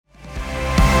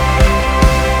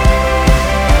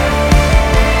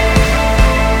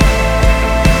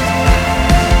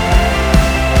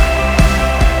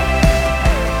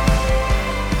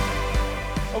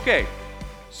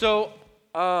So,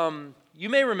 you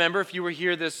may remember if you were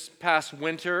here this past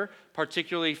winter,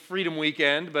 particularly Freedom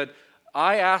Weekend, but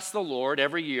I ask the Lord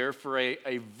every year for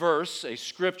a verse, a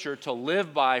scripture to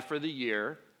live by for the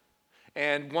year.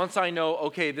 And once I know,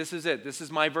 okay, this is it, this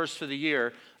is my verse for the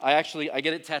year, I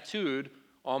get it tattooed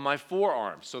on my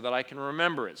forearm so that I can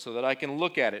remember it, so that I can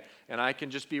look at it, and I can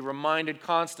just be reminded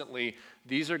constantly,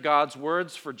 these are God's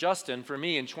words for Justin, for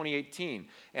me in 2018.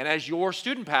 And as your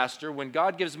student pastor, when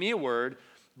God gives me a word,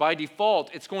 by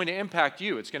default, it's going to impact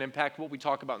you. It's going to impact what we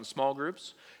talk about in small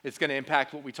groups. It's going to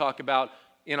impact what we talk about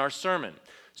in our sermon.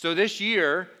 So this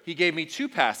year, he gave me two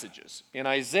passages in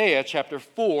Isaiah chapter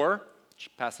 4,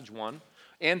 passage 1,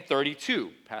 and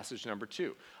 32, passage number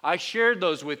 2. I shared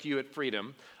those with you at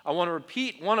Freedom. I want to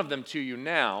repeat one of them to you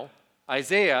now.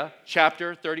 Isaiah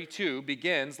chapter 32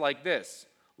 begins like this.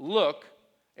 Look,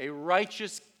 a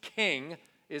righteous king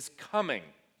is coming,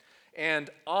 and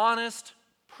honest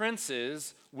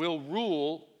princes will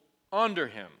rule under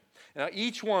him. Now,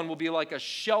 each one will be like a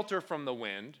shelter from the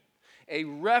wind, a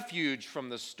refuge from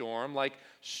the storm, like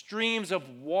streams of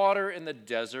water in the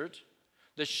desert,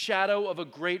 the shadow of a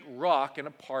great rock in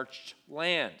a parched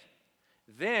land.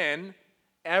 Then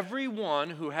everyone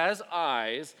who has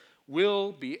eyes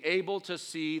will be able to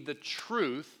see the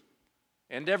truth,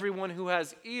 and everyone who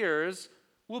has ears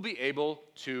will be able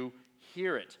to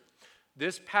hear it.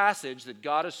 This passage that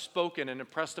God has spoken and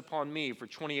impressed upon me for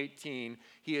 2018,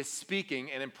 he is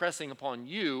speaking and impressing upon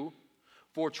you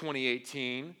for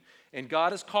 2018. And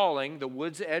God is calling the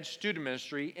Woods Edge Student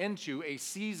Ministry into a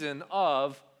season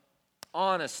of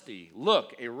honesty.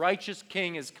 Look, a righteous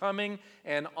king is coming,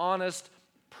 and honest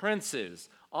princes,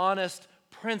 honest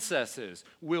princesses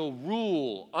will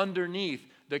rule underneath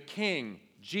the king,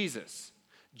 Jesus.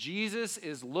 Jesus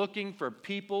is looking for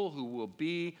people who will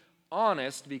be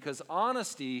honest, because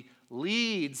honesty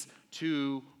leads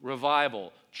to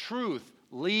revival. Truth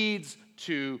leads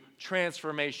to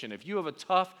transformation. If you have a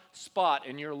tough spot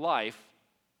in your life,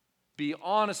 be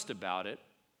honest about it,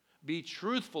 be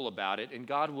truthful about it, and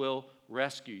God will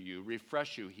rescue you,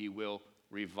 refresh you, he will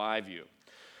revive you.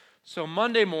 So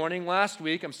Monday morning, last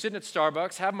week, I'm sitting at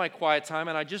Starbucks, having my quiet time,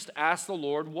 and I just asked the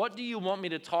Lord, what do you want me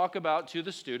to talk about to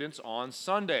the students on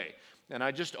Sunday? And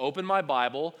I just opened my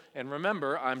Bible, and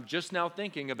remember, I'm just now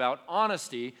thinking about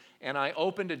honesty, and I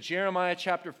opened to Jeremiah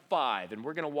chapter 5, and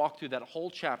we're going to walk through that whole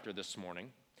chapter this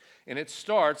morning. And it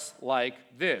starts like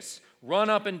this. Run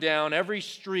up and down every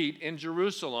street in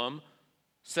Jerusalem,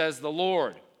 says the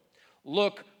Lord.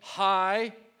 Look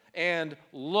high and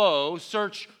low,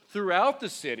 search throughout the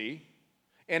city,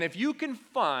 and if you can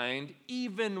find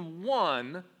even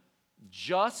one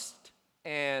just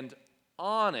and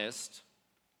honest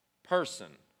person,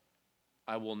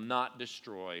 I will not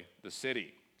destroy the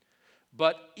city.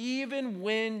 But even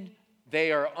when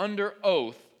they are under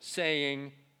oath,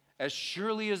 saying, as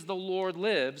surely as the Lord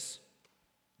lives,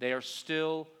 they are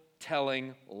still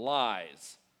telling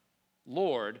lies.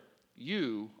 Lord,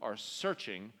 you are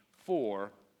searching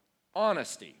for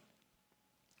honesty.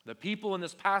 The people in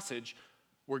this passage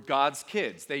were God's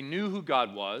kids. They knew who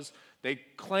God was. They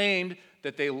claimed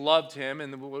that they loved him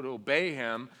and would obey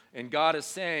him. And God is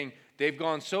saying, they've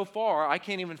gone so far, I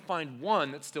can't even find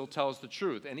one that still tells the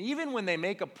truth. And even when they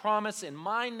make a promise in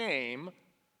my name,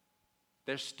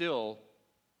 they're still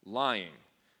lying.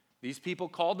 These people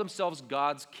called themselves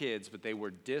God's kids, but they were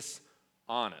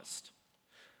dishonest.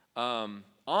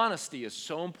 Honesty is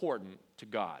so important to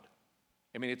God.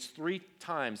 I mean, it's 3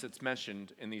 times it's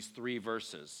mentioned in these 3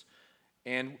 verses.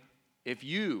 And if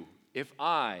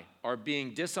I are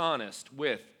being dishonest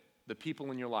with the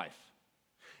people in your life,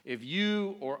 if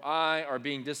you or I are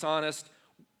being dishonest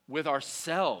with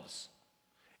ourselves,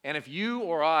 and if you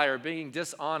or I are being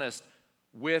dishonest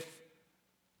with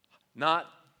not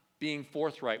being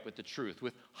forthright with the truth,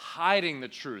 with hiding the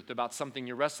truth about something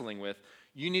you're wrestling with,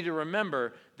 you need to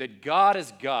remember that God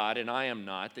is God and I am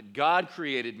not, that God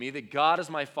created me, that God is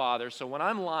my Father. So when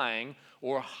I'm lying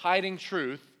or hiding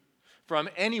truth from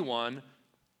anyone,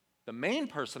 the main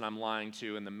person I'm lying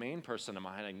to and the main person I'm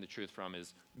hiding the truth from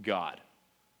is God.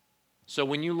 So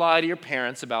when you lie to your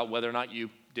parents about whether or not you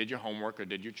did your homework or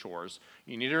did your chores,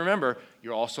 you need to remember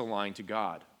you're also lying to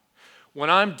God. When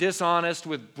I'm dishonest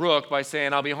with Brooke by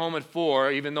saying I'll be home at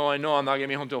 4, even though I know I'm not going to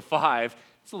be home till 5,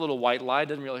 it's a little white lie. It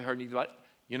doesn't really hurt anybody.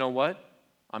 You know what?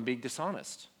 I'm being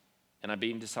dishonest. And I'm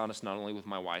being dishonest not only with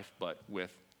my wife, but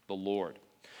with the Lord.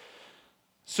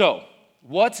 So,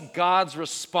 what's God's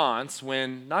response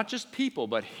when not just people,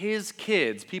 but his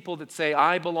kids, people that say,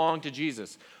 I belong to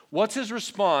Jesus, what's his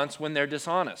response when they're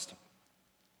dishonest?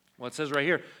 Well, it says right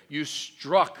here, you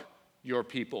struck your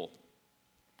people,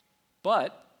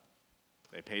 but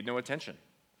they paid no attention.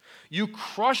 You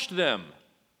crushed them,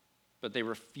 but they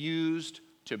refused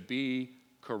to be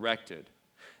corrected.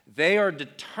 They are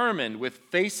determined with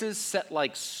faces set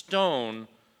like stone,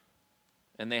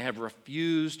 and they have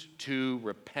refused to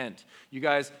repent. You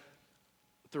guys,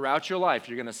 throughout your life,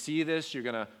 you're going to see this.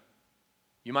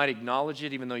 You might acknowledge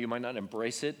it even though you might not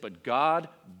embrace it, but God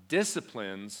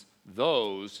disciplines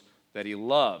those that he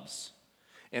loves.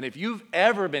 And if you've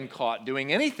ever been caught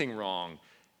doing anything wrong,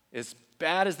 as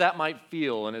bad as that might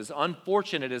feel and as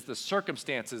unfortunate as the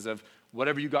circumstances of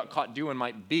whatever you got caught doing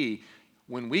might be,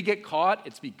 when we get caught,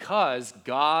 it's because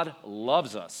God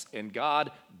loves us and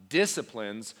God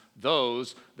disciplines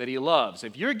those that he loves.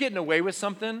 If you're getting away with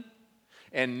something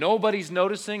and nobody's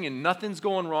noticing and nothing's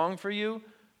going wrong for you,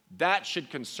 that should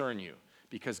concern you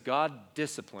because God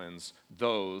disciplines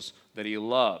those that he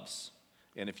loves.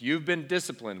 And if you've been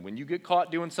disciplined, when you get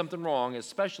caught doing something wrong,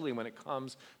 especially when it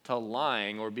comes to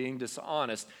lying or being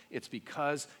dishonest, it's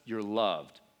because you're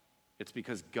loved. It's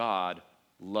because God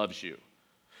loves you.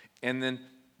 And then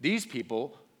these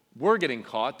people were getting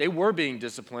caught. They were being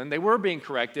disciplined. They were being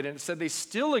corrected. And it said they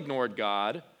still ignored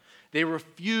God. They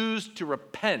refused to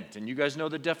repent. And you guys know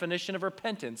the definition of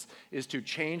repentance is to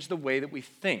change the way that we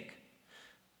think.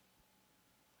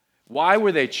 Why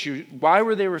were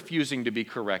they refusing to be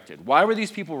corrected? Why were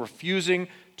these people refusing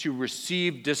to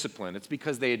receive discipline? It's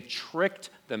because they had tricked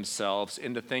themselves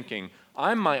into thinking,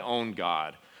 I'm my own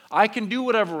God. I can do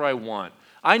whatever I want.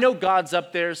 I know God's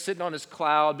up there sitting on his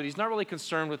cloud, but he's not really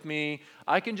concerned with me.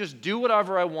 I can just do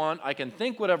whatever I want. I can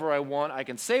think whatever I want. I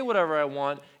can say whatever I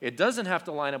want. It doesn't have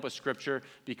to line up with Scripture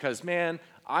because, man,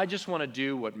 I just want to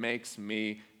do what makes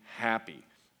me happy.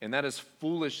 And that is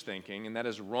foolish thinking, and that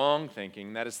is wrong thinking,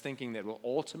 and that is thinking that will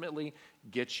ultimately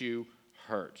get you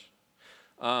hurt.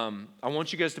 I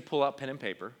want you guys to pull out pen and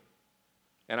paper,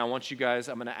 and I'm going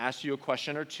to ask you a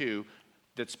question or two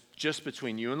that's just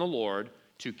between you and the Lord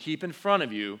to keep in front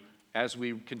of you as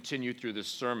we continue through this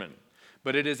sermon.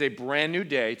 But it is a brand new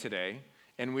day today,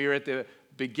 and we are at the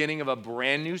beginning of a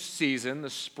brand new season, the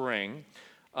spring.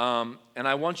 And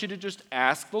I want you to just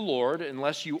ask the Lord,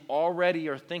 unless you already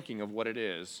are thinking of what it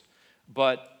is,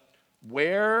 but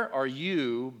where are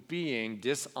you being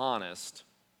dishonest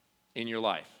in your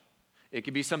life? It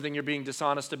could be something you're being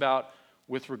dishonest about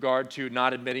with regard to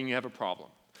not admitting you have a problem.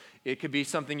 It could be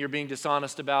something you're being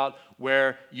dishonest about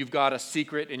where you've got a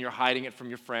secret and you're hiding it from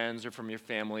your friends or from your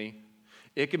family.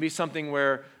 It could be something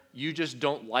where you just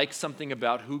don't like something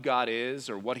about who God is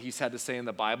or what he's had to say in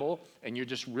the Bible, and you're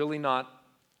just really not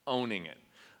owning it.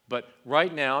 But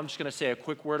right now, I'm just going to say a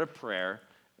quick word of prayer,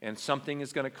 and something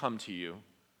is going to come to you,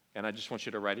 and I just want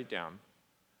you to write it down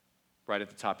right at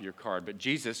the top of your card. But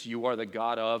Jesus, you are the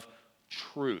God of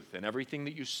truth, and everything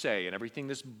that you say and everything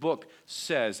this book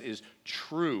says is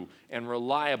true and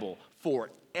reliable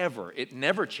forever. It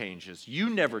never changes. You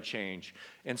never change.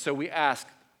 And so we ask,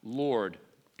 Lord,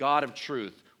 God of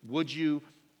truth, would you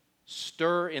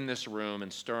stir in this room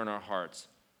and stir in our hearts?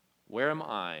 Where am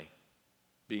I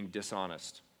being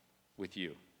dishonest with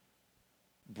you?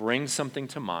 Bring something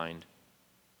to mind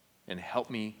and help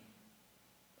me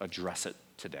address it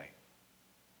today.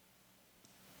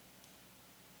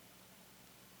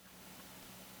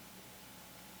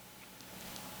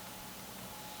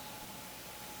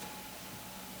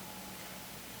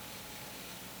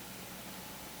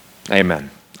 Amen.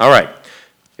 All right.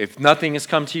 If nothing has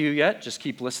come to you yet, just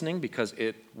keep listening because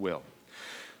it will.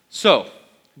 So,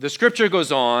 the scripture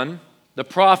goes on. The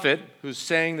prophet who's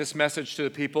saying this message to the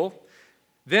people,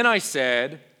 then I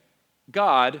said,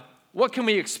 God, what can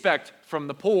we expect from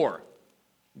the poor?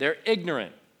 They're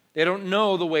ignorant. They don't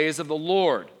know the ways of the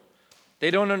Lord.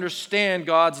 They don't understand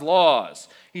God's laws.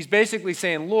 He's basically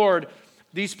saying, Lord,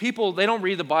 these people, they don't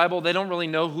read the Bible. They don't really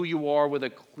know who you are with a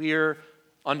clear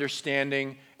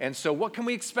understanding. And so what can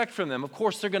we expect from them? Of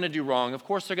course they're going to do wrong. Of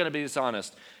course they're going to be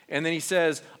dishonest. And then he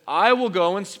says, I will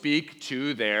go and speak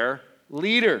to their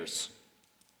leaders.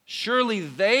 Surely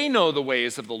they know the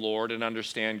ways of the Lord and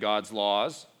understand God's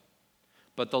laws.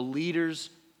 But the leaders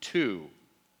too,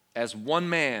 as one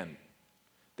man,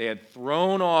 they had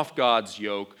thrown off God's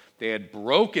yoke. They had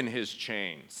broken his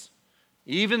chains.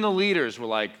 Even the leaders were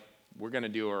like, we're going to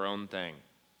do our own thing.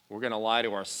 We're going to lie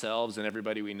to ourselves and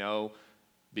everybody we know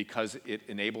because it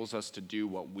enables us to do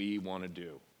what we want to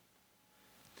do.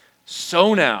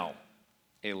 So now,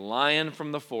 a lion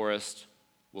from the forest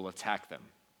will attack them.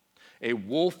 A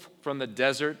wolf from the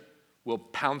desert will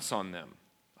pounce on them.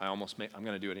 I'm going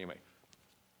to do it anyway.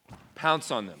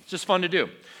 Pounce on them. It's just fun to do.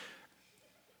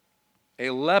 A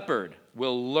leopard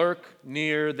will lurk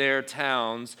near their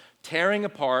towns, tearing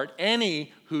apart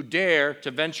any who dare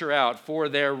to venture out, for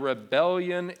their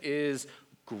rebellion is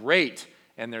great,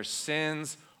 and their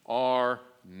sins are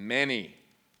many.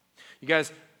 You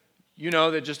guys, you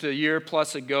know that just a year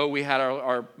plus ago, we had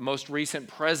our most recent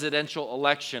presidential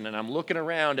election, and I'm looking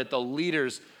around at the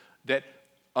leaders that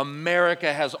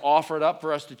America has offered up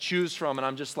for us to choose from, and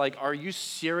I'm just like, are you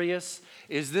serious?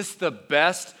 Is this the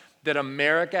best that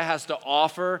America has to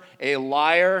offer? A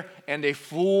liar and a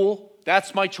fool?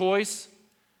 That's my choice?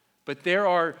 But there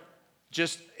are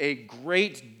just a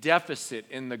great deficit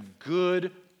in the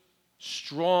good,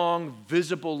 strong,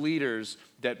 visible leaders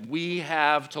that we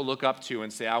have to look up to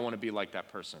and say, I want to be like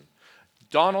that person.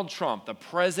 Donald Trump, the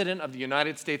President of the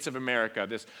United States of America,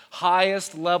 this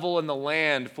highest level in the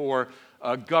land for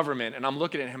government, and I'm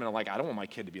looking at him and I'm like, I don't want my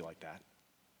kid to be like that.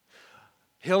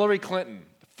 Hillary Clinton,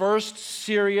 first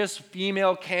serious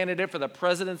female candidate for the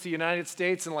presidency of the United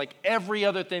States, and like every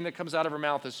other thing that comes out of her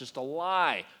mouth is just a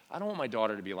lie. I don't want my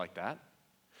daughter to be like that.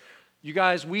 You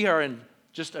guys, we are in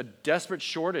just a desperate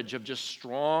shortage of just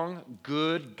strong,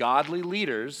 good, godly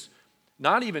leaders,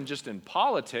 not even just in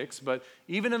politics, but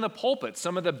even in the pulpit,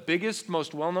 some of the biggest,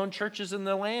 most well-known churches in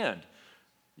the land.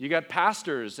 You got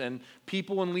pastors and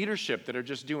people in leadership that are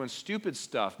just doing stupid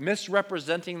stuff,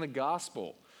 misrepresenting the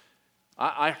gospel.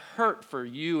 I hurt for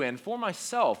you and for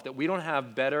myself that we don't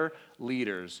have better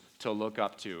leaders to look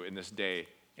up to in this day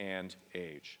and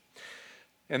age.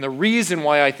 And the reason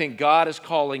why I think God is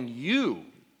calling you,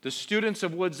 the students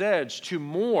of Woods Edge, to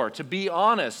more, to be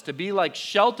honest, to be like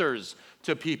shelters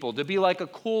to people, to be like a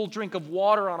cool drink of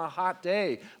water on a hot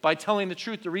day by telling the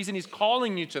truth. The reason he's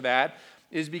calling you to that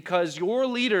is because your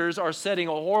leaders are setting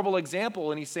a horrible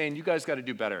example, and he's saying, you guys got to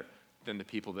do better than the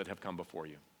people that have come before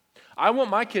you. I want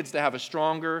my kids to have a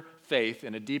stronger faith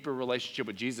and a deeper relationship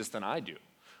with Jesus than I do.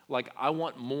 Like, I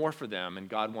want more for them, and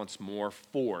God wants more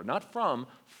for, not from,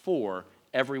 for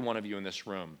every one of you in this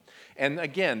room. And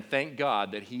again, thank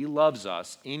God that he loves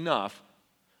us enough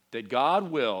that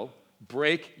God will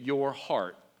break your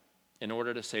heart in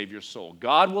order to save your soul.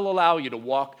 God will allow you to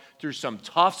walk through some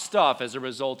tough stuff as a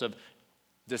result of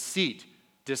deceit,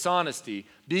 dishonesty,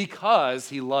 because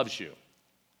he loves you.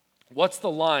 What's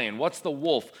the lion? What's the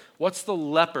wolf? What's the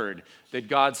leopard that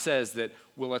God says that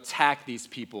will attack these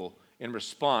people in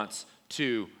response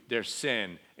to their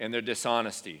sin and their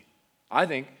dishonesty? I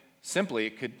think simply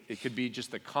it could be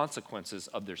just the consequences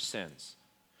of their sins.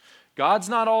 God's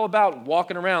not all about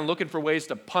walking around looking for ways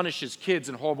to punish his kids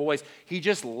in horrible ways. He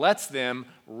just lets them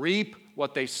reap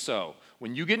what they sow.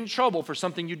 When you get in trouble for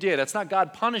something you did, that's not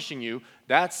God punishing you.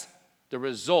 That's the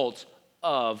result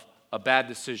of a bad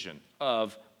decision,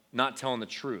 of not telling the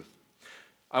truth.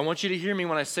 I want you to hear me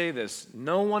when I say this.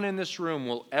 No one in this room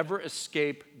will ever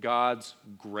escape God's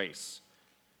grace.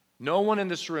 No one in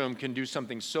this room can do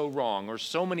something so wrong or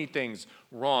so many things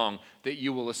wrong that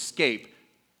you will escape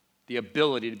the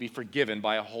ability to be forgiven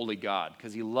by a holy God,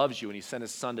 because he loves you and he sent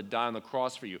his son to die on the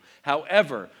cross for you.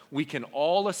 However, we can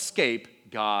all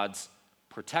escape God's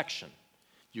protection.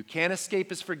 You can't escape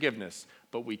his forgiveness,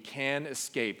 but we can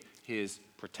escape his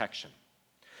protection.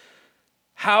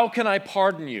 How can I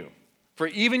pardon you? For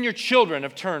even your children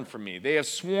have turned from me. They have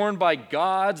sworn by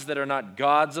gods that are not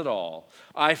gods at all.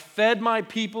 I fed my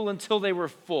people until they were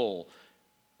full,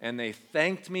 and they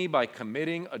thanked me by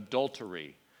committing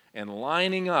adultery and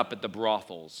lining up at the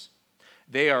brothels.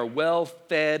 They are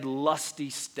well-fed, lusty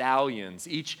stallions,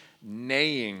 each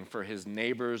neighing for his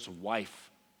neighbor's wife.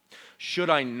 Should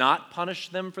I not punish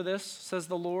them for this, says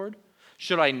the Lord?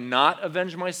 Should I not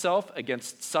avenge myself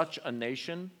against such a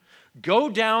nation? Go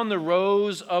down the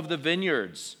rows of the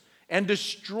vineyards and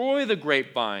destroy the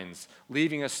grapevines,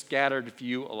 leaving a scattered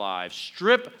few alive.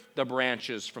 Strip the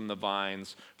branches from the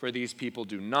vines, for these people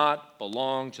do not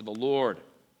belong to the Lord.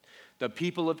 The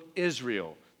people of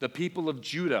Israel, the people of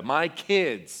Judah, my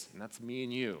kids, and that's me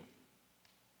and you,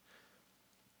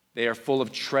 they are full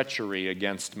of treachery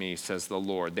against me, says the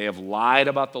Lord. They have lied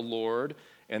about the Lord,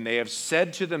 and they have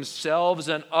said to themselves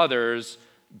and others,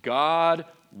 God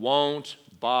won't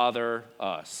bother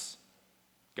us.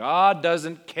 God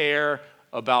doesn't care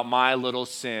about my little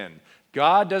sin.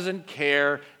 God doesn't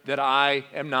care that I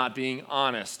am not being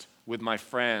honest with my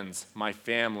friends, my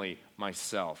family,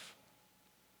 myself.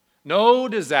 No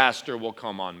disaster will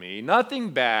come on me. Nothing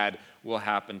bad will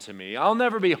happen to me. I'll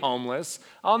never be homeless.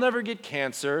 I'll never get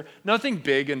cancer. Nothing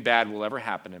big and bad will ever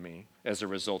happen to me as a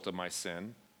result of my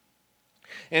sin.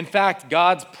 In fact,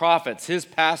 God's prophets, his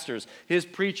pastors, his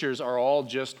preachers are all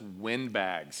just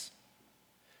windbags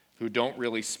who don't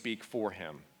really speak for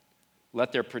him.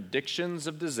 Let their predictions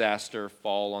of disaster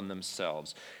fall on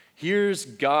themselves. Here's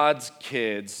God's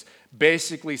kids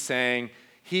basically saying,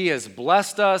 he has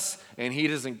blessed us and he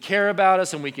doesn't care about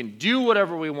us and we can do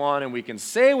whatever we want and we can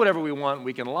say whatever we want and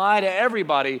we can lie to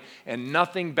everybody and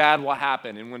nothing bad will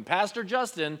happen. And when Pastor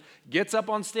Justin gets up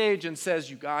on stage and says,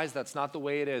 you guys, that's not the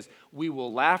way it is, we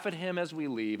will laugh at him as we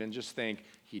leave and just think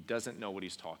he doesn't know what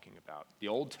he's talking about. The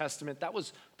Old Testament, that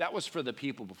was for the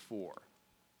people before.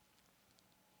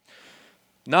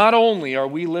 Not only are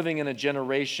we living in a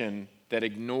generation that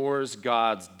ignores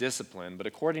God's discipline, but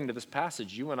according to this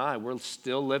passage, you and I, we're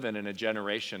still living in a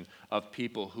generation of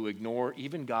people who ignore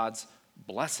even God's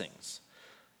blessings.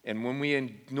 And when we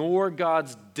ignore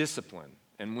God's discipline,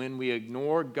 and when we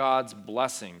ignore God's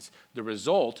blessings, the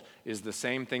result is the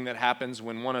same thing that happens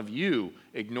when one of you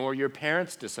ignore your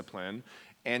parents' discipline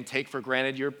and take for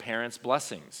granted your parents'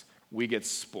 blessings. We get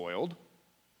spoiled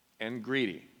and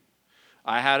greedy.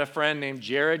 I had a friend named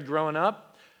Jared growing up,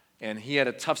 and he had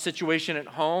a tough situation at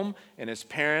home, and his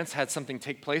parents had something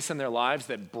take place in their lives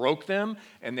that broke them,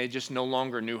 and they just no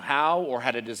longer knew how or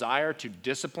had a desire to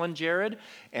discipline Jared.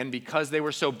 And because they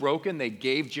were so broken, they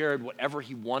gave Jared whatever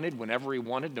he wanted, whenever he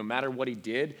wanted, no matter what he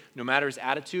did, no matter his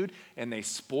attitude, and they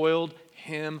spoiled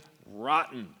him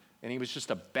rotten. And he was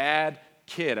just a bad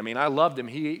kid. I mean, I loved him.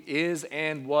 He is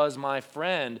and was my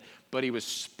friend, but he was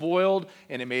spoiled,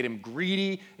 and it made him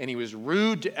greedy, and he was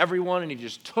rude to everyone, and he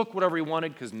just took whatever he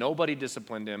wanted because nobody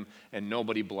disciplined him and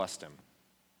nobody blessed him.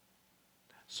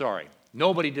 Sorry,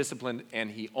 nobody disciplined, and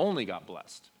he only got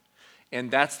blessed. And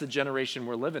that's the generation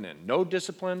we're living in. No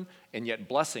discipline, and yet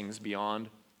blessings beyond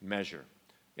measure.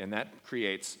 And that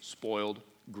creates spoiled,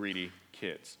 greedy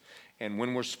kids. And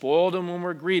when we're spoiled and when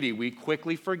we're greedy, we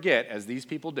quickly forget, as these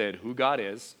people did, who God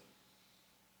is,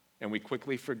 and we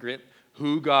quickly forget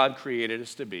who God created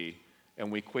us to be,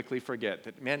 and we quickly forget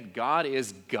that, man, God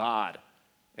is God,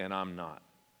 and I'm not.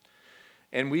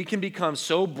 And we can become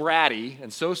so bratty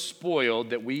and so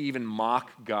spoiled that we even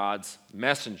mock God's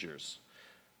messengers.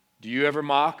 Do you ever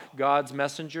mock God's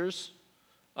messengers?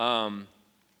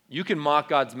 You can mock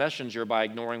God's messenger by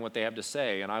ignoring what they have to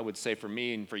say, and I would say for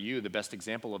me and for you, the best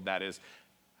example of that is,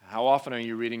 how often are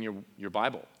you reading your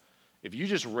Bible? If you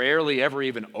just rarely ever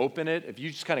even open it, if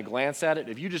you just kind of glance at it,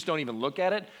 if you just don't even look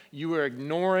at it, you are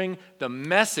ignoring the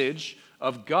message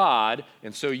of God,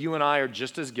 and so you and I are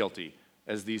just as guilty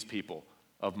as these people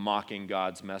of mocking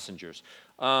God's messengers.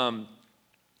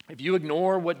 If you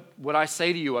ignore what I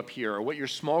say to you up here or what your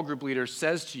small group leader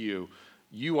says to you,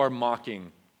 you are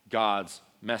mocking God's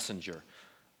messenger.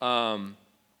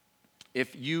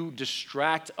 If you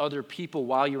distract other people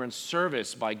while you're in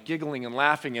service by giggling and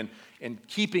laughing and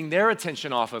keeping their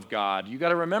attention off of God, you got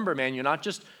to remember, man, you're not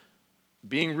just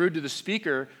being rude to the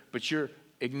speaker, but you're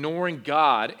ignoring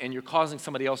God and you're causing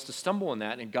somebody else to stumble in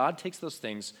that, and God takes those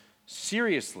things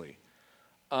seriously.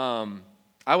 I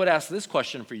would ask this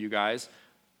question for you guys.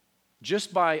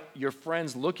 Just by your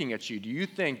friends looking at you, do you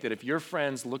think that if your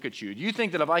friends look at you, do you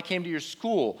think that if I came to your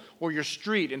school or your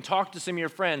street and talked to some of your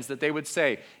friends that they would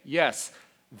say, yes,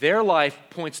 their life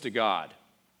points to God?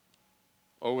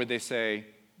 Or would they say,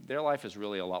 their life is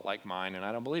really a lot like mine and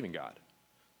I don't believe in God?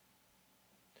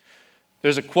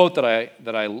 There's a quote that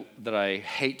I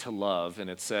hate to love, and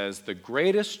it says, the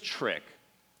greatest trick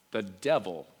the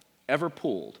devil ever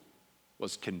pulled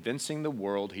was convincing the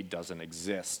world he doesn't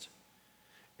exist.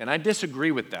 And I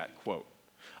disagree with that quote.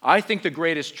 I think the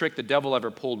greatest trick the devil ever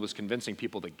pulled was convincing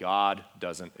people that God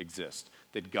doesn't exist,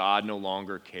 that God no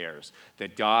longer cares,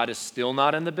 that God is still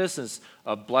not in the business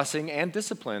of blessing and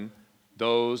discipline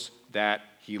those that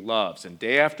he loves. And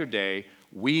day after day,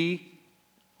 we,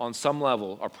 on some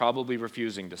level, are probably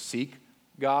refusing to seek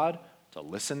God, to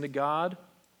listen to God,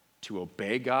 to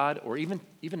obey God, or even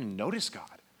notice God.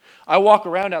 I walk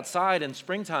around outside in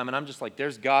springtime and I'm just like,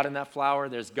 there's God in that flower,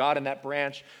 there's God in that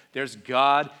branch, there's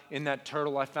God in that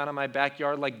turtle I found in my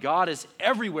backyard. Like, God is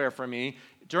everywhere for me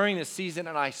during this season,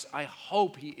 and I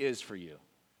hope he is for you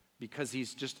because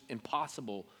he's just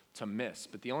impossible to miss.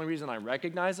 But the only reason I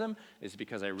recognize him is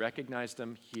because I recognized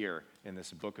him here in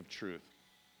this book of truth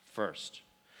first.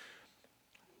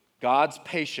 God's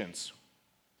patience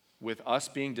with us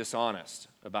being dishonest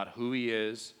about who he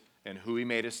is and who he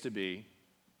made us to be,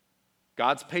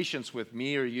 God's patience with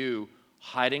me or you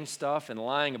hiding stuff and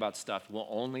lying about stuff will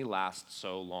only last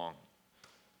so long.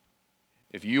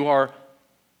 If you are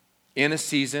in a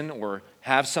season or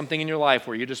have something in your life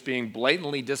where you're just being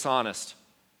blatantly dishonest,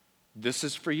 this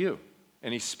is for you.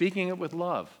 And he's speaking it with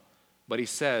love. But he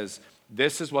says,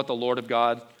 this is what the Lord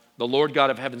God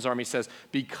of heaven's army says,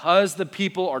 because the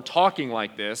people are talking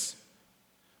like this,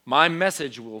 my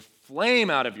message will flame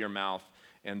out of your mouth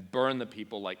and burn the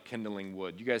people like kindling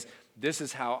wood. You guys, this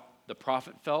is how the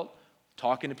prophet felt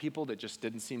talking to people that just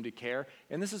didn't seem to care.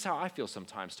 And this is how I feel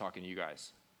sometimes talking to you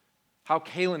guys. How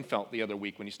Kalen felt the other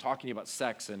week when he's talking to you about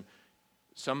sex, and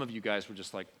some of you guys were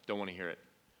just like, don't want to hear it.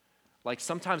 Like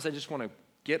sometimes I just want to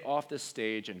get off this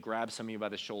stage and grab some of you by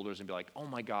the shoulders and be like, oh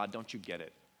my God, don't you get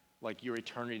it? Like your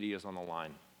eternity is on the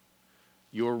line.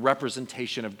 Your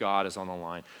representation of God is on the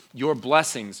line. Your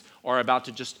blessings are about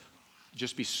to just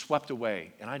be swept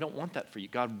away. And I don't want that for you.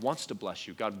 God wants to bless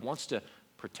you. God wants to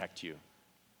protect you.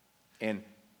 And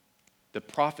the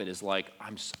prophet is like,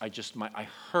 I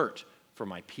hurt for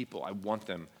my people. I want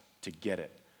them to get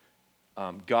it.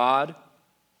 God,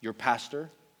 your pastor,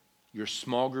 your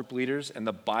small group leaders, and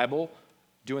the Bible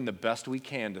doing the best we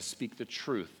can to speak the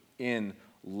truth in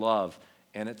love.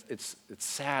 And it's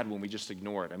sad when we just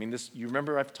ignore it. I mean, you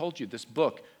remember I've told you this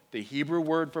book, the Hebrew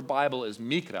word for Bible is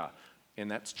mikra, and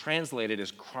that's translated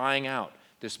as crying out.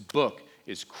 This book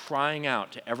is crying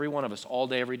out to every one of us all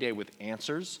day, every day with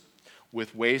answers,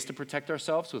 with ways to protect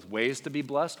ourselves, with ways to be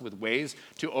blessed, with ways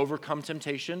to overcome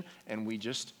temptation, and we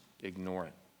just ignore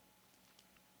it.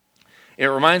 It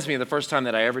reminds me of the first time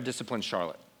that I ever disciplined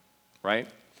Charlotte, right?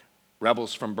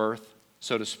 Rebels from birth,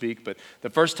 so to speak. But the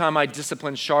first time I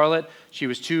disciplined Charlotte, she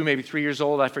was 2, maybe 3 years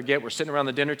old, I forget. We're sitting around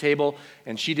the dinner table,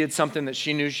 and she did something that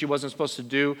she knew she wasn't supposed to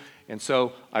do. And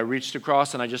so I reached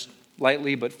across, and I just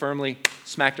lightly but firmly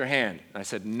smacked her hand. And I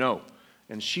said, no.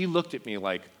 And she looked at me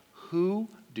like, who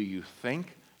do you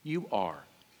think you are?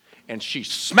 And she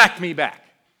smacked me back.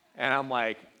 And I'm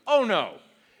like, oh no.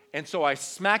 And so I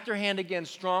smacked her hand again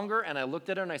stronger, and I looked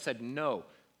at her and I said, no.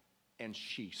 And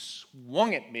she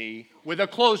swung at me with a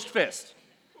closed fist.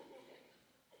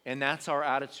 And that's our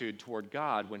attitude toward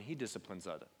God when he disciplines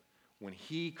us, when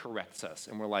he corrects us.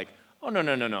 And we're like, oh,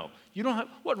 no. You don't have,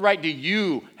 what right do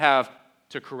you have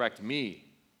to correct me,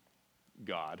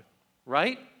 God?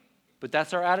 Right? But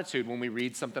that's our attitude when we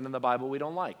read something in the Bible we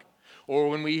don't like. Or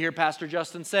when we hear Pastor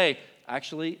Justin say,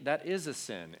 actually, that is a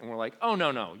sin. And we're like, oh,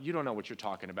 no, you don't know what you're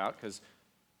talking about because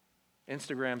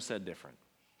Instagram said different.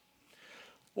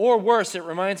 Or worse, it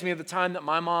reminds me of the time that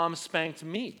my mom spanked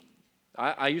me.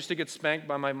 I used to get spanked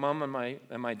by my mom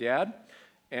and my dad.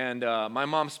 And my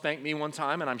mom spanked me one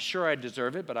time, and I'm sure I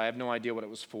deserve it, but I have no idea what it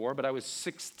was for. But I was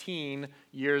 16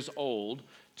 years old,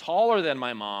 taller than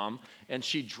my mom, and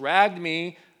she dragged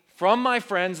me from my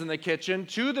friends in the kitchen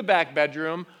to the back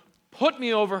bedroom, put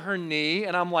me over her knee,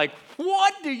 and I'm like,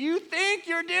 what do you think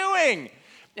you're doing?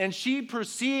 And she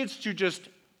proceeds to just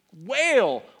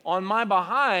wail on my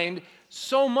behind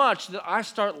so much that I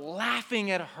start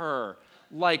laughing at her,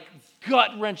 like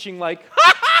gut-wrenching, like,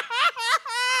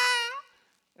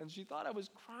 and she thought I was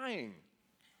crying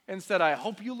and said, I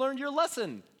hope you learned your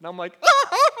lesson. And I'm like,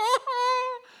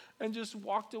 and just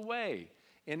walked away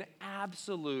in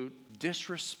absolute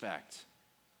disrespect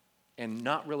and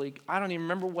not really, I don't even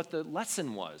remember what the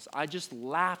lesson was. I just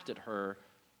laughed at her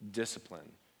discipline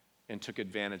and took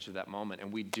advantage of that moment.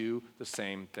 And we do the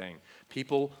same thing.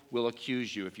 People will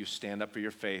accuse you if you stand up for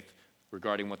your faith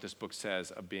regarding what this book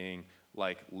says of being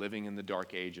like living in the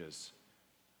dark ages.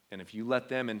 And if you let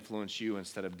them influence you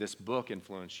instead of this book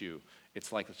influence you,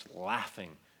 it's like it's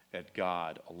laughing at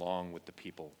God along with the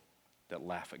people that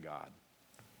laugh at God.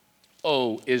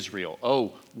 Oh, Israel.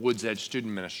 Oh, Woods Edge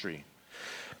Student Ministry.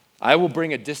 I will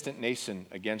bring a distant nation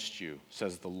against you,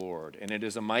 says the Lord, and it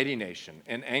is a mighty nation,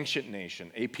 an ancient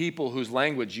nation, a people whose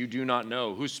language you do not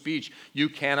know, whose speech you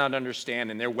cannot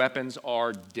understand, and their weapons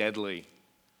are deadly,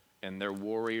 and their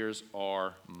warriors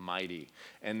are mighty.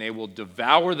 And they will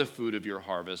devour the food of your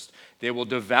harvest. They will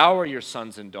devour your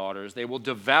sons and daughters. They will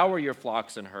devour your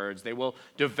flocks and herds. They will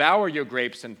devour your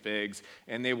grapes and figs,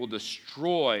 and they will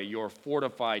destroy your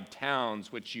fortified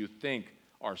towns, which you think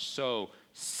are so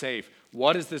safe.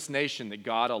 What is this nation that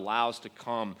God allows to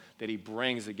come, that he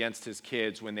brings against his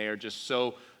kids when they are just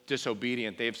so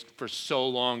disobedient? They've for so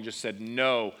long just said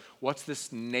no. What's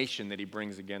this nation that he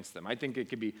brings against them? I think it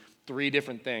could be 3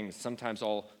 different things, sometimes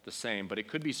all the same, but it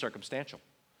could be circumstantial.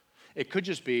 It could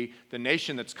just be the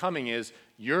nation that's coming is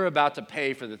you're about to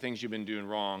pay for the things you've been doing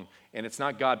wrong, and it's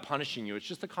not God punishing you. It's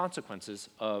just the consequences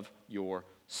of your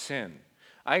sin.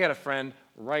 I got a friend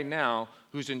right now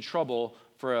who's in trouble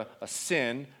for a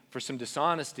sin, for some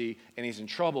dishonesty, and he's in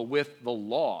trouble with the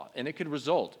law. And it could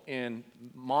result in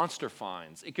monster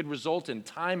fines. It could result in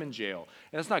time in jail.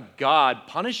 And it's not God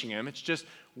punishing him. It's just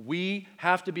we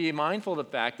have to be mindful of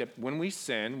the fact that when we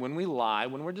sin, when we lie,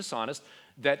 when we're dishonest,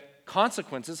 that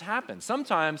consequences happen.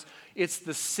 Sometimes it's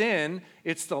the sin,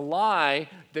 it's the lie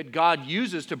that God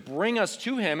uses to bring us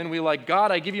to him, and we're like,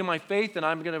 God, I give you my faith, and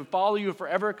I'm going to follow you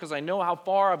forever because I know how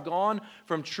far I've gone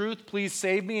from truth. Please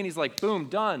save me. And he's like, boom,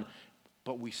 done.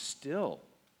 But we still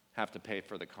have to pay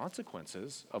for the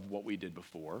consequences of what we did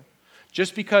before.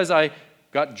 Just because I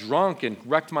got drunk and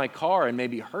wrecked my car and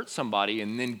maybe hurt somebody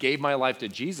and then gave my life to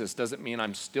Jesus doesn't mean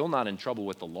I'm still not in trouble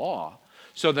with the law.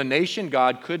 So the nation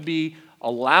God could be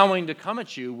allowing to come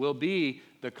at you will be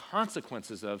the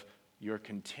consequences of your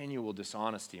continual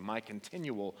dishonesty, my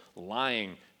continual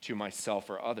lying to myself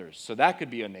or others. So that could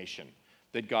be a nation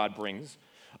that God brings.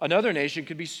 Another nation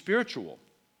could be spiritual.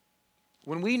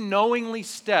 When we knowingly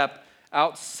step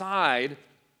outside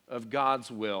of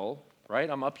God's will, right?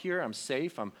 I'm up here, I'm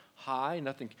safe, I'm high,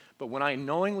 nothing. But when I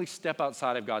knowingly step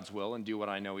outside of God's will and do what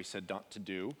I know He said not to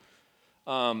do,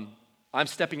 I'm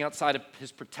stepping outside of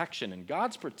His protection. And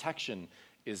God's protection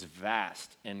is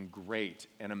vast and great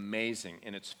and amazing,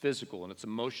 and it's physical and it's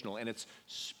emotional and it's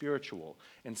spiritual.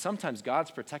 And sometimes God's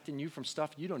protecting you from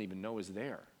stuff you don't even know is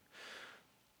there.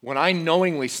 When I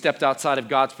knowingly stepped outside of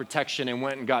God's protection and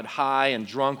went and got high and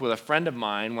drunk with a friend of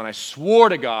mine, when I swore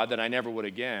to God that I never would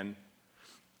again,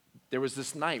 there was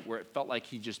this night where it felt like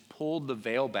He just pulled the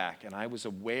veil back, and I was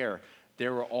aware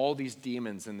there were all these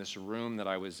demons in this room that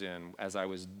I was in as I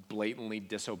was blatantly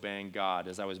disobeying God,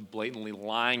 as I was blatantly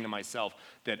lying to myself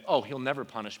that, oh, He'll never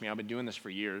punish me. I've been doing this for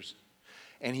years.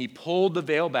 And He pulled the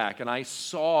veil back, and I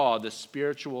saw the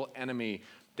spiritual enemy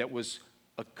that was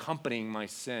accompanying my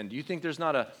sin. Do you think there's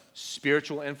not a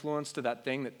spiritual influence to that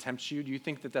thing that tempts you? Do you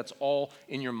think that that's all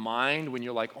in your mind when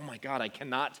you're like, oh my God, I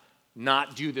cannot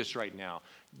not do this right now?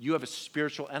 You have a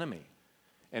spiritual enemy.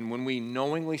 And when we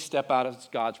knowingly step out of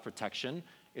God's protection,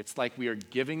 it's like we are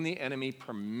giving the enemy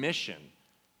permission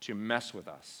to mess with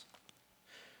us.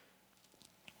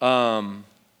 And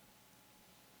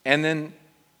then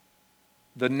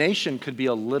the nation could be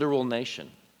a literal nation.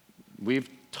 We've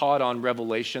taught on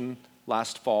Revelation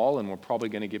last fall, and we're probably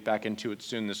going to get back into it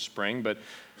soon this spring, but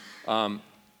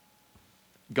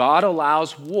God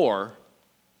allows war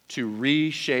to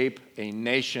reshape a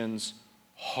nation's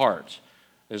heart.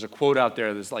 There's a quote out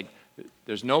there that's like,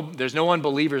 there's no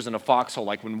unbelievers in a foxhole.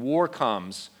 Like when war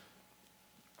comes,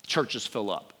 churches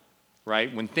fill up,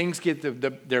 right? When things get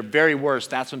their very worst,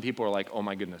 that's when people are like, oh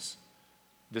my goodness,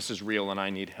 this is real and I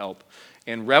need help.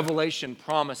 And Revelation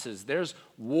promises there's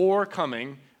war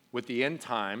coming with the end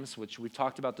times, which we've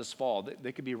talked about this fall.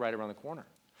 They could be right around the corner.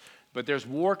 But there's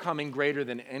war coming greater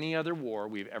than any other war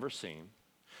we've ever seen.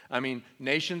 I mean,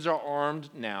 nations are armed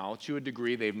now to a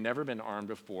degree they've never been armed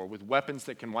before, with weapons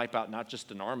that can wipe out not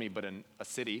just an army, but a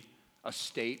city, a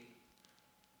state.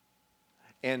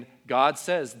 And God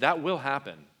says that will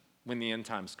happen when the end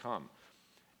times come.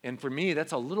 And for me,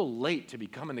 that's a little late to be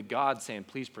coming to God saying,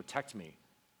 please protect me.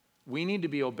 We need to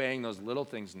be obeying those little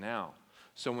things now.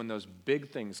 So when those big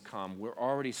things come, we're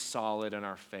already solid in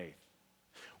our faith.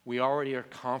 We already are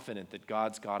confident that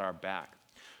God's got our back.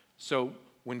 So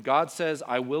when God says,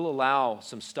 I will allow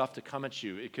some stuff to come at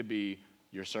you, it could be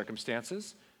your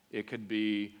circumstances, it could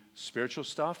be spiritual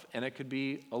stuff, and it could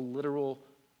be a literal,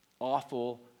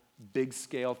 awful,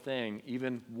 big-scale thing,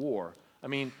 even war. I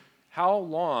mean, how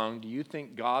long do you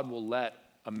think God will let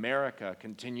America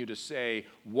continue to say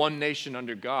one nation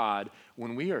under God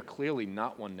when we are clearly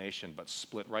not one nation, but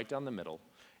split right down the middle,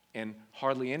 and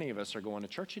hardly any of us are going to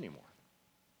church anymore?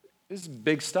 This is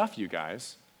big stuff, you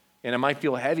guys. And it might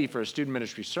feel heavy for a student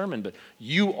ministry sermon, but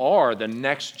you are the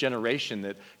next generation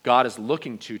that God is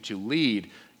looking to lead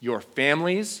your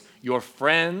families, your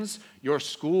friends, your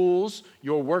schools,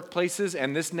 your workplaces,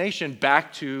 and this nation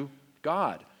back to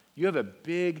God. You have a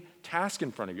big task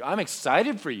in front of you. I'm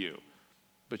excited for you,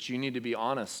 but you need to be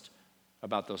honest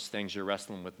about those things you're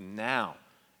wrestling with now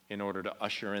in order to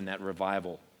usher in that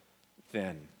revival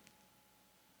then.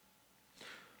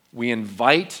 We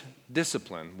invite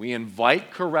discipline, we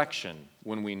invite correction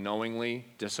when we knowingly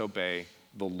disobey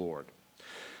the Lord.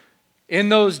 In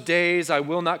those days I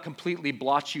will not completely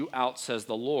blot you out, says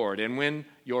the Lord. And when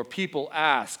your people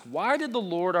ask, why did the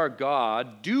Lord our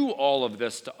God do all of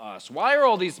this to us? Why are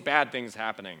all these bad things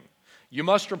happening? You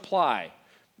must reply,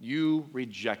 you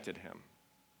rejected Him,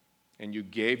 and you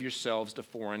gave yourselves to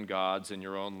foreign gods in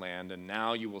your own land, and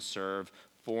now you will serve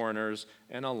foreigners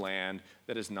in a land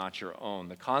that is not your own.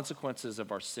 The consequences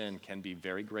of our sin can be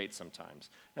very great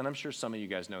sometimes. And I'm sure some of you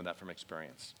guys know that from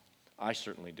experience. I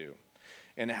certainly do.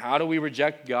 And how do we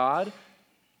reject God?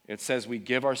 It says we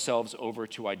give ourselves over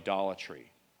to idolatry.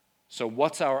 So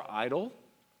what's our idol?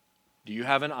 Do you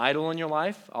have an idol in your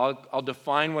life? I'll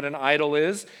define what an idol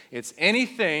is. It's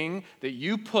anything that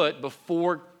you put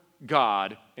before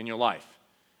God in your life.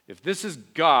 If this is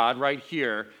God right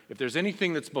here, if there's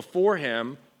anything that's before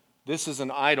Him, this is an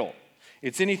idol.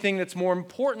 It's anything that's more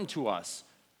important to us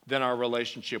than our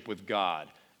relationship with God.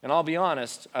 And I'll be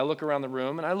honest, I look around the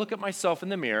room and I look at myself in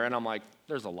the mirror and I'm like,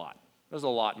 there's a lot. There's a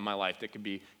lot in my life that could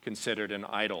be considered an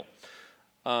idol.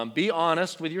 Be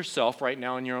honest with yourself right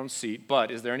now in your own seat, but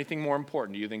is there anything more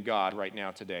important to you than God right now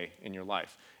today in your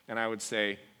life? And I would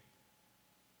say,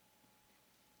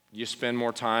 you spend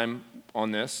more time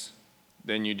on this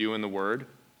than you do in the Word,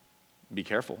 be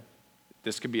careful.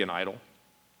 This could be an idol.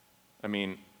 I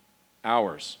mean,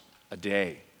 hours a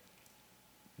day.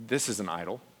 This is an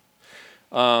idol.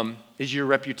 Is your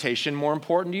reputation more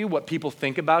important to you? What people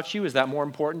think about you, is that more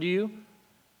important to you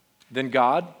than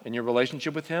God and your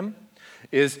relationship with Him?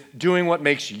 Is doing what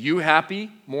makes you happy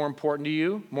more important to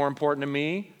you, more important to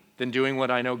me, than doing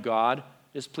what I know God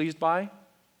is pleased by?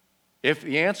 If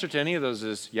the answer to any of those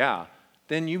is yeah,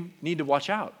 then you need to watch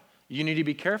out. You need to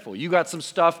be careful. You got some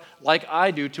stuff like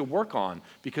I do to work on,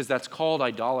 because that's called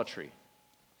idolatry.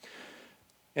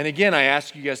 And again, I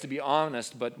ask you guys to be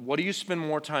honest, but what do you spend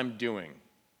more time doing?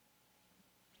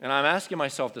 And I'm asking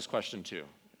myself this question too.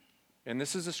 And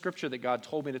this is a scripture that God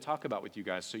told me to talk about with you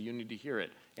guys, so you need to hear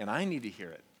it, and I need to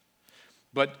hear it.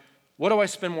 But what do I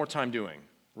spend more time doing?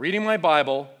 Reading my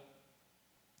Bible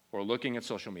or looking at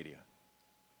social media?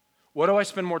 What do I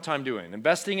spend more time doing?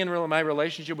 Investing in my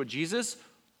relationship with Jesus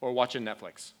or watching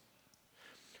Netflix?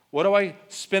 What do I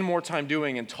spend more time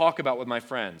doing and talk about with my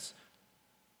friends?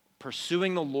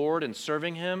 Pursuing the Lord and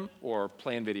serving Him or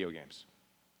playing video games?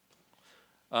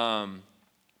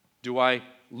 Do I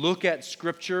look at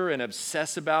Scripture and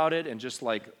obsess about it and just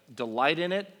like delight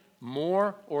in it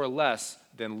more or less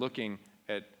than looking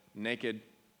at naked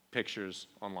pictures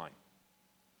online?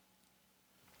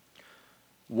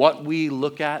 What we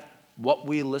look at, what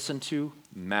we listen to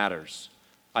matters.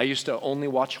 I used to only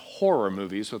watch horror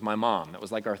movies with my mom. That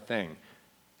was like our thing.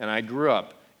 And I grew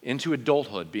up into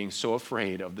adulthood being so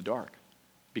afraid of the dark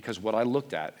because what I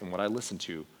looked at and what I listened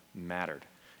to mattered.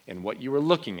 And what you were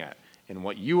looking at and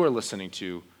what you are listening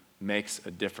to makes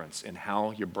a difference in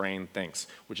how your brain thinks,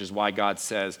 which is why God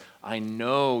says, I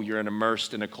know you're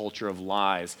immersed in a culture of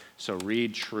lies, so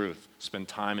read truth, spend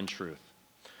time in truth.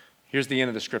 Here's the end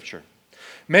of the scripture.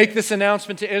 Make this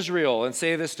announcement to Israel and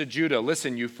say this to Judah.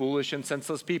 Listen, you foolish and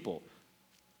senseless people.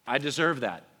 I deserve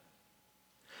that.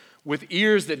 With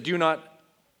ears that do not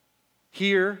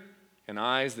hear and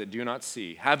eyes that do not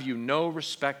see, have you no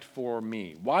respect for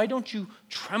me? Why don't you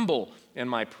tremble in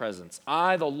my presence?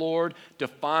 I, the Lord,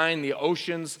 define the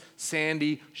ocean's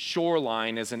sandy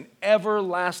shoreline as an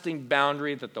everlasting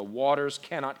boundary that the waters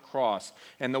cannot cross.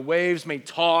 And the waves may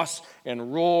toss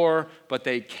and roar, but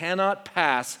they cannot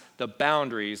pass the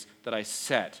boundaries that I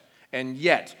set. And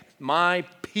yet, my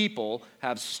people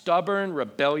have stubborn,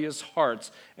 rebellious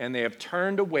hearts, and they have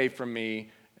turned away from me,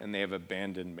 and they have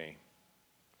abandoned me.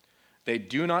 They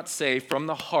do not say from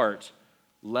the heart,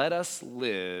 let us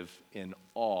live in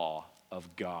awe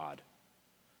of God.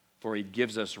 For He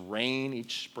gives us rain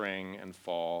each spring and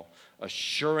fall,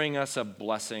 assuring us of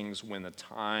blessings when the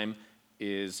time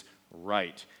is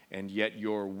right. And yet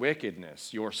your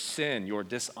wickedness, your sin, your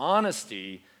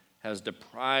dishonesty has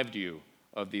deprived you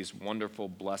of these wonderful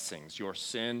blessings. Your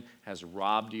sin has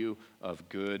robbed you of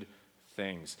good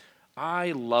things.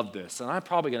 I love this, and I'm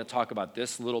probably going to talk about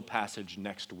this little passage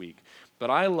next week. But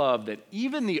I love that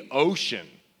even the ocean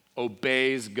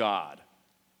obeys God.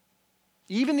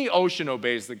 Even the ocean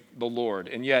obeys the Lord.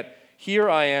 And yet, here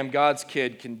I am, God's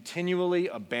kid, continually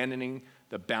abandoning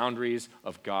the boundaries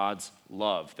of God's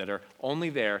love that are only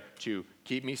there to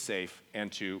keep me safe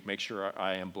and to make sure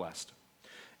I am blessed.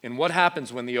 And what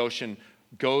happens when the ocean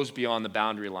goes beyond the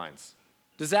boundary lines?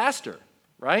 Disaster,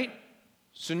 right?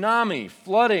 Tsunami,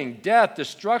 flooding, death,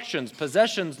 destructions,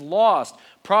 possessions lost,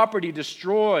 property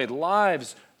destroyed,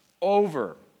 lives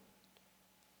over.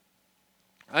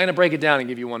 I'm going to break it down and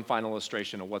give you one final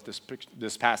illustration of what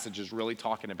this passage is really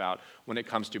talking about when it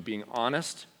comes to being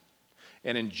honest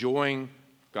and enjoying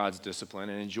God's discipline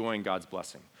and enjoying God's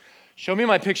blessing. Show me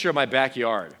my picture of my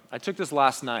backyard. I took this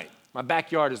last night. My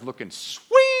backyard is looking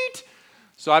sweet,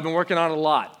 so I've been working on it a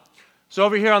lot. So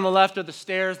over here on the left are the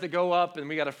stairs that go up, and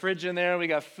we got a fridge in there, and we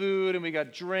got food, and we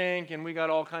got drink, and we got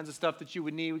all kinds of stuff that you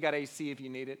would need. We got AC if you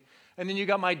need it. And then you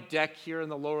got my deck here in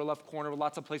the lower left corner with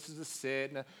lots of places to sit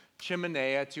and a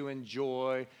chimenea to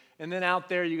enjoy. And then out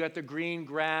there you got the green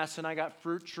grass, and I got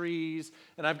fruit trees,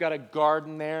 and I've got a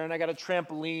garden there, and I got a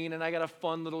trampoline, and I got a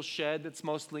fun little shed that's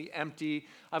mostly empty.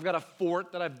 I've got a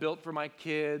fort that I've built for my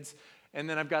kids, and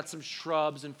then I've got some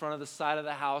shrubs in front of the side of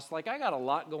the house. Like, I got a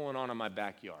lot going on in my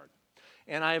backyard.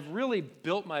 And I've really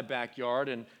built my backyard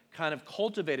and kind of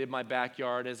cultivated my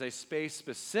backyard as a space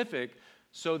specific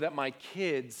so that my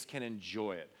kids can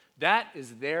enjoy it. That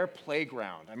is their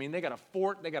playground. I mean, they got a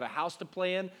fort, they got a house to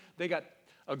play in, they got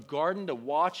a garden to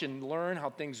watch and learn how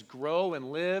things grow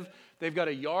and live. They've got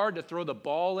a yard to throw the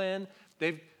ball in.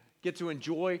 They get to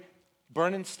enjoy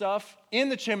burning stuff in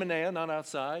the chimenea, not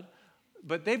outside.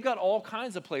 But they've got all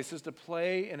kinds of places to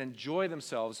play and enjoy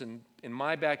themselves in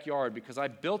my backyard because I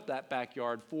built that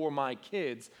backyard for my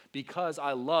kids because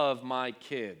I love my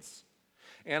kids.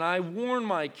 And I warn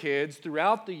my kids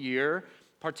throughout the year,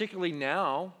 particularly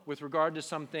now with regard to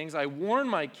some things, I warn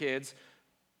my kids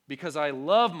because I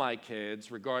love my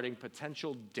kids regarding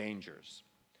potential dangers.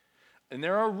 And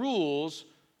there are rules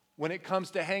when it comes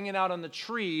to hanging out on the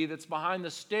tree that's behind the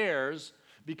stairs,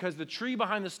 because the tree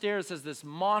behind the stairs has this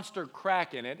monster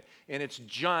crack in it, and it's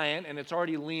giant, and it's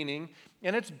already leaning,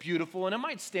 and it's beautiful, and it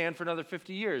might stand for another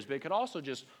 50 years, but it could also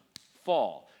just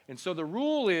fall. And so the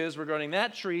rule is regarding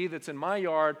that tree that's in my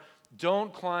yard,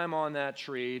 don't climb on that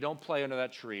tree, don't play under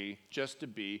that tree, just to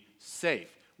be safe.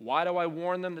 Why do I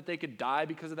warn them that they could die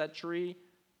because of that tree,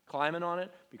 climbing on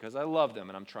it? Because I love them,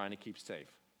 and I'm trying to keep safe.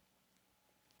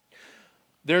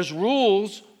 There's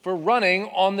rules for running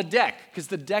on the deck because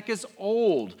the deck is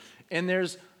old and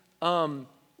there's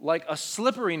like a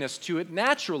slipperiness to it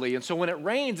naturally. And so when it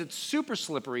rains, it's super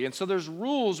slippery. And so there's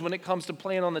rules when it comes to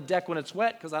playing on the deck when it's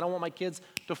wet because I don't want my kids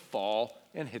to fall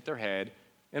and hit their head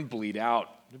and bleed out.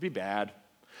 It'd be bad.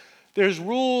 There's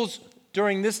rules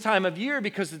during this time of year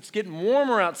because it's getting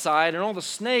warmer outside and all the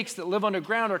snakes that live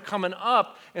underground are coming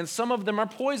up and some of them are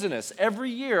poisonous. Every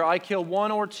year I kill 1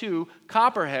 or 2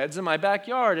 copperheads in my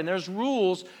backyard, and there's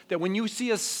rules that when you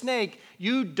see a snake,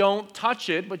 you don't touch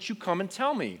it, but you come and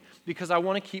tell me because I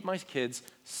want to keep my kids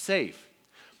safe.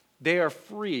 They are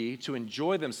free to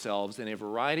enjoy themselves in a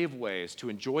variety of ways, to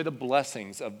enjoy the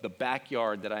blessings of the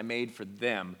backyard that I made for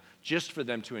them, just for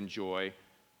them to enjoy.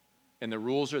 And the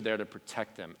rules are there to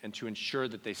protect them and to ensure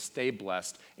that they stay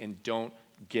blessed and don't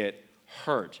get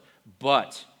hurt.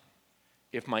 But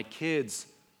if my kids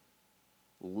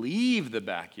leave the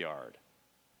backyard,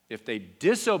 if they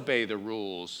disobey the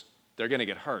rules, they're going to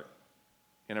get hurt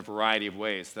in a variety of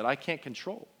ways that I can't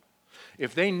control.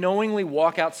 If they knowingly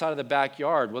walk outside of the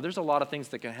backyard, well, there's a lot of things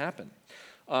that can happen.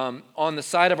 On the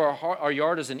side of our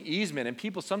yard is an easement, and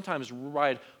people sometimes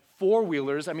ride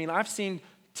four-wheelers. I mean, I've seen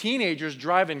teenagers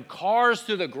driving cars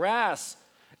through the grass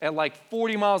at like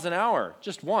 40 miles an hour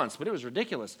just once, but it was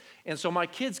ridiculous. And so my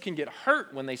kids can get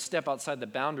hurt when they step outside the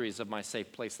boundaries of my safe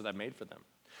place that I made for them.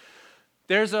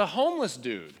 There's a homeless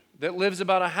dude that lives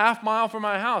about a half mile from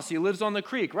my house. He lives on the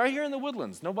creek right here in the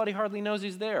Woodlands. Nobody hardly knows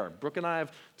he's there. Brooke and I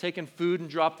have taken food and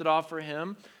dropped it off for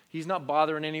him. He's not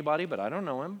bothering anybody, but I don't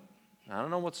know him. I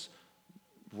don't know what's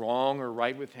wrong or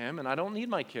right with him, and I don't need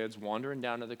my kids wandering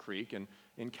down to the creek and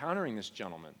encountering this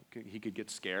gentleman. He could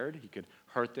get scared. He could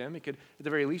hurt them. He could, at the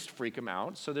very least, freak them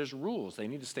out. So there's rules. They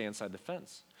need to stay inside the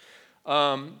fence.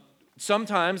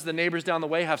 Sometimes the neighbors down the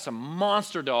way have some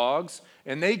monster dogs,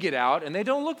 and they get out, and they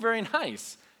don't look very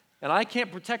nice. And I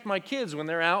can't protect my kids when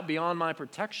they're out beyond my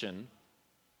protection,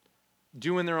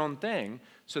 doing their own thing,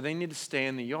 so they need to stay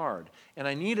in the yard. And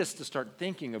I need us to start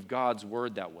thinking of God's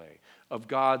word that way, of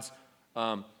God's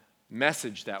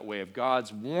message that way, of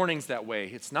God's warnings that way.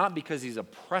 It's not because he's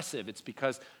oppressive. It's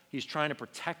because he's trying to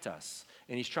protect us,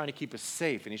 and he's trying to keep us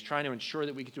safe, and he's trying to ensure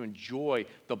that we get to enjoy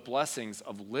the blessings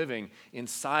of living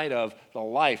inside of the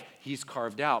life he's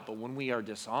carved out. But when we are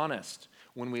dishonest,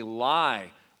 when we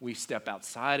lie, we step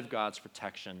outside of God's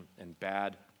protection, and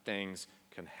bad things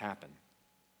can happen.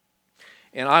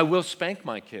 And I will spank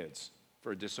my kids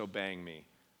for disobeying me,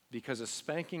 because a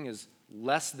spanking is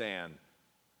less than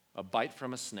a bite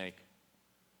from a snake,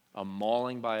 a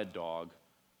mauling by a dog,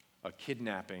 a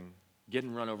kidnapping,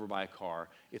 getting run over by a car.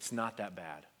 It's not that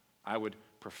bad. I would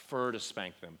prefer to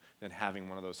spank them than having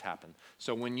one of those happen.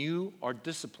 So when you are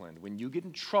disciplined, when you get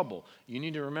in trouble, you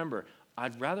need to remember,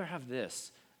 I'd rather have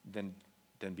this than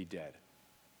be dead.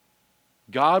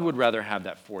 God would rather have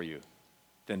that for you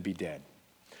than be dead.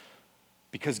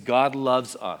 Because God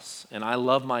loves us, and I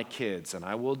love my kids, and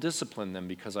I will discipline them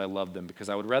because I love them, because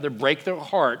I would rather break their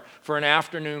heart for an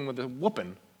afternoon with a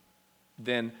whooping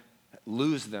than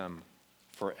lose them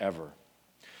forever.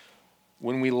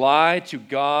 When we lie to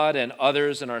God and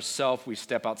others and ourselves, we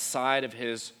step outside of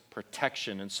his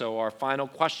protection. And so our final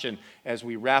question as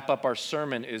we wrap up our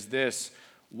sermon is this: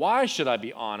 why should I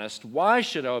be honest? Why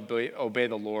should I obey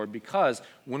the Lord? Because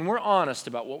when we're honest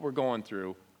about what we're going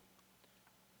through,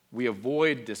 we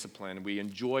avoid discipline, we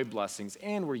enjoy blessings,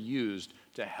 and we're used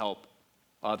to help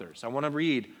others. I want to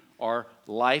read our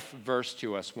life verse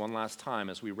to us one last time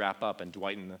as we wrap up and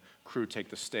Dwight and the crew take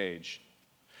the stage.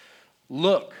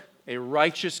 Look, a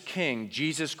righteous king,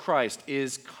 Jesus Christ,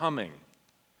 is coming,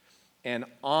 and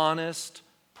honest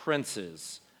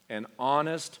princes and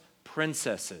honest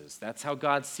princesses. That's how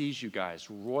God sees you guys.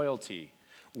 Royalty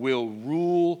will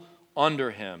rule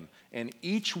under him. And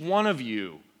each one of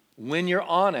you, when you're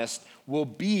honest, will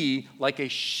be like a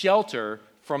shelter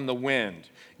from the wind.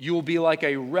 You will be like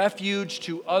a refuge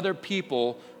to other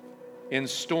people in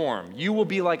storm. You will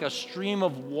be like a stream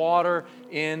of water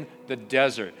in the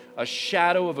desert, a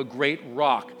shadow of a great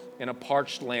rock in a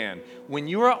parched land. When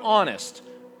you are honest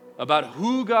about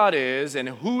who God is and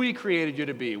who he created you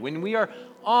to be, when we are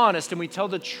honest and we tell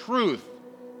the truth,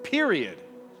 period,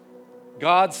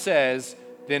 God says,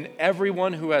 then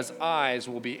everyone who has eyes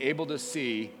will be able to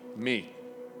see me,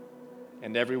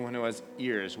 and everyone who has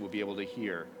ears will be able to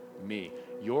hear me.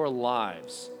 Your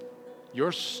lives,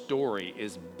 your story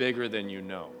is bigger than you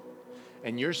know,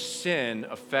 and your sin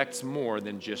affects more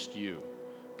than just you.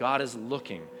 God is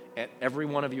looking at every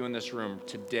one of you in this room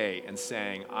today and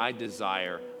saying, I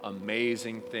desire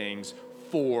amazing things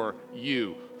for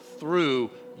you, through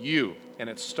you. And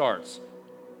it starts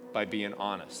by being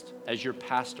honest. As your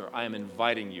pastor, I am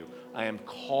inviting you, I am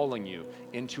calling you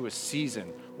into a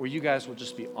season where you guys will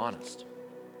just be honest.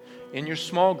 In your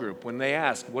small group, when they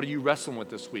ask, what are you wrestling with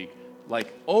this week?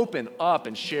 Like, open up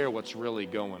and share what's really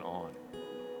going on.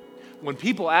 When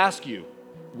people ask you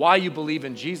why you believe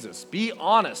in Jesus, be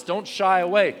honest. Don't shy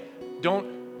away.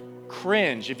 Don't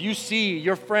cringe. If you see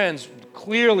your friends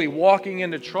clearly walking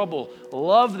into trouble,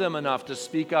 love them enough to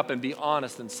speak up and be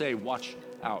honest and say, watch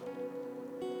out.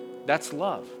 That's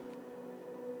love.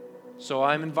 So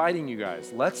I'm inviting you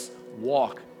guys, let's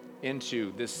walk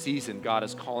into this season God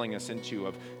is calling us into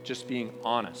of just being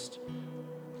honest.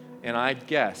 And I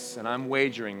guess, and I'm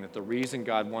wagering that the reason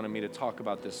God wanted me to talk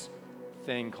about this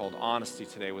thing called honesty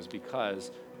today was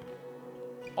because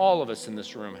all of us in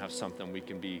this room have something we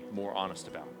can be more honest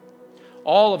about.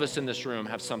 All of us in this room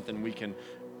have something we can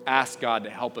ask God to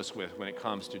help us with when it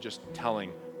comes to just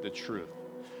telling the truth.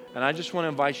 And I just want to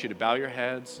invite you to bow your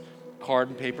heads, card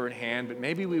and paper in hand, but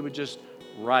maybe we would just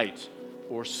write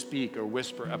or speak or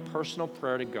whisper a personal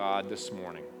prayer to God this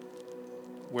morning,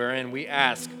 wherein we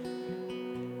ask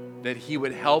that he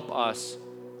would help us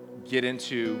get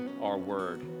into our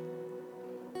word,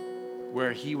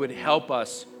 where he would help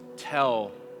us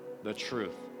tell the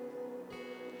truth,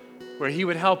 where he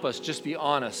would help us just be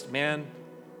honest. Man,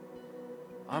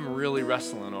 I'm really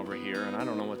wrestling over here and I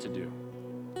don't know what to do.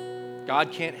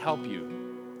 God can't help you.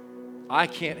 I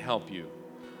can't help you.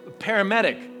 A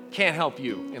paramedic can't help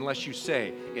you unless you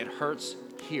say, it hurts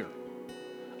here.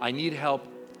 I need help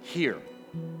here.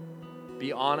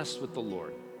 Be honest with the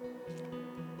Lord.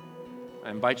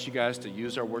 I invite you guys to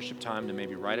use our worship time to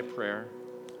maybe write a prayer,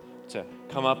 to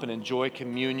come up and enjoy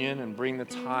communion and bring the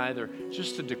tithe, or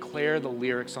just to declare the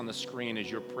lyrics on the screen as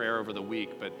your prayer over the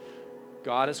week. But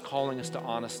God is calling us to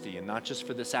honesty, and not just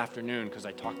for this afternoon, because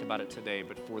I talked about it today,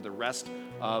 but for the rest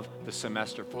of the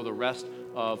semester, for the rest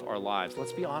of our lives.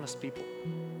 Let's be honest people.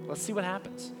 Let's see what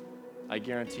happens. I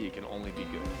guarantee it can only be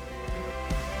good.